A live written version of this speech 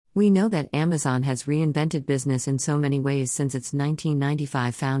We know that Amazon has reinvented business in so many ways since its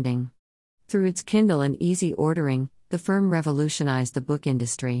 1995 founding. Through its Kindle and easy ordering, the firm revolutionized the book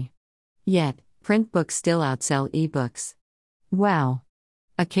industry. Yet, print books still outsell ebooks. Wow!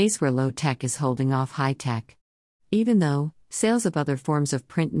 A case where low tech is holding off high tech. Even though sales of other forms of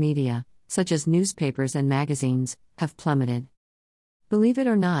print media, such as newspapers and magazines, have plummeted. Believe it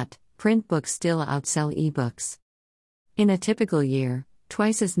or not, print books still outsell ebooks. In a typical year,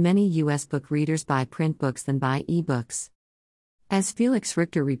 twice as many U.S. book readers buy print books than buy ebooks. As Felix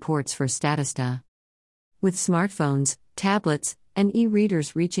Richter reports for Statista. With smartphones, tablets, and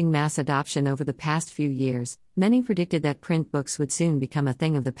e-readers reaching mass adoption over the past few years, many predicted that print books would soon become a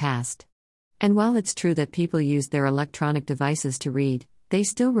thing of the past. And while it's true that people use their electronic devices to read, they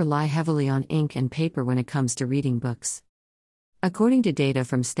still rely heavily on ink and paper when it comes to reading books. According to data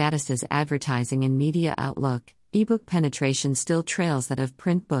from Statista's Advertising and Media Outlook, ebook penetration still trails that of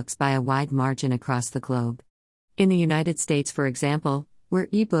print books by a wide margin across the globe. In the United States, for example, where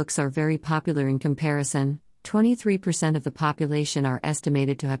ebooks are very popular in comparison, 23% of the population are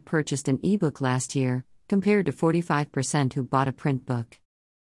estimated to have purchased an ebook last year, compared to 45% who bought a print book.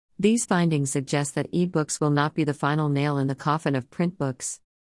 These findings suggest that ebooks will not be the final nail in the coffin of print books,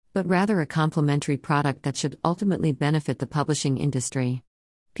 but rather a complementary product that should ultimately benefit the publishing industry.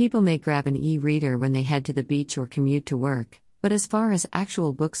 People may grab an e-reader when they head to the beach or commute to work, but as far as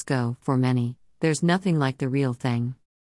actual books go, for many, there's nothing like the real thing.